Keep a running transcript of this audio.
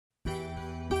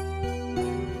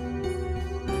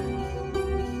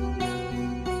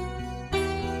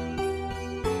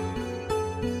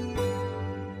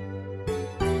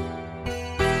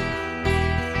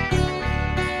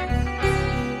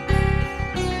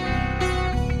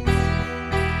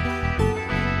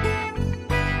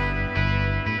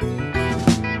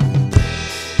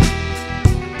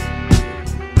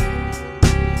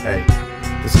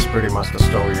much the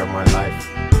story of my life.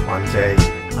 One day,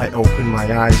 I open my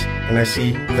eyes and I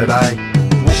see that I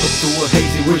woke up to a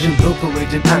hazy vision,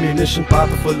 perforated ammunition,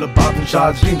 bottle full of bottle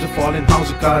shots, dreams of falling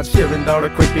house of cards, fear and doubt are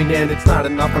creeping in. It's not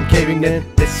enough, I'm caving in.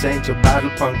 This ain't your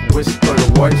battle punk, whisper a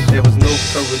voice. There was no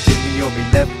courage in me or me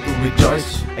left to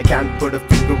rejoice. I can't put a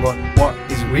finger on what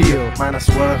is real. Man, I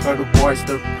swear I heard a voice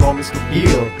that promised to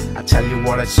heal. I tell you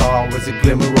what I saw was a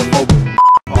glimmer of hope.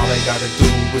 All I gotta do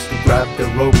was to grab the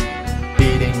rope,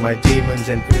 beating my demons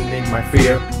and feeling my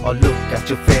fear. Or look at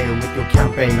your fail with your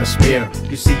campaign of smear.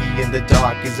 You see in the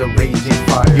dark is a raging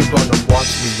fire. You're gonna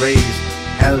watch me raise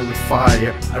hell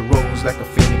fire. I rose like a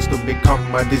phoenix to become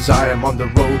my desire. I'm on the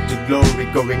road to glory,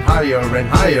 going higher and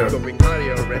higher, going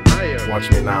higher and higher. Watch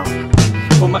me now.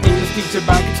 For my English teacher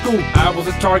back at school, I was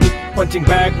a target, punching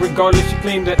back regardless. She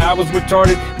claimed that I was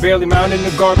retarded, barely mounting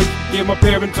the garbage. Gave my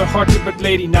parents a hardship, but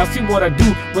lady, now see what I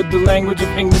do with the language of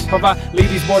English. How I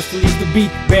ladies march to leave the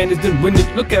beat, bandaged and winded.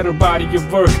 Look at her body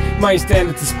of work, my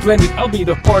standards is splendid. I'll be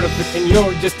the part of it and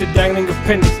you're just a dangling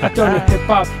appendix. I turn to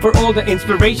hip-hop for all the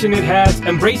inspiration it has,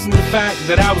 embracing the fact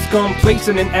that I was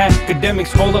complacent in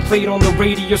academics. All I played on the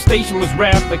radio station was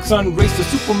rap, like Sun Racer,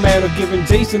 Superman, or giving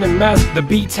Jason and Mask. The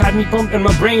beats had me pumped in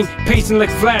my brain, pacing like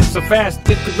Flash, so fast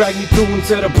it could drag me through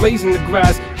instead of blazing the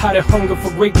grass. Had a hunger for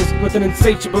greatness with an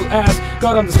insatiable ass.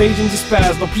 Got on the stage and just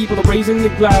spaz, no people are raising the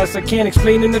glass. I can't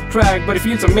explain in the track, but it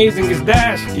feels amazing as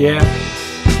dash. Yeah,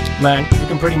 man, you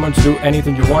can pretty much do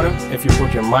anything you wanna if you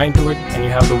put your mind to it and you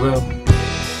have the will.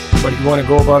 But if you wanna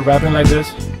go about rapping like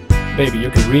this, baby, you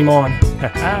can dream on.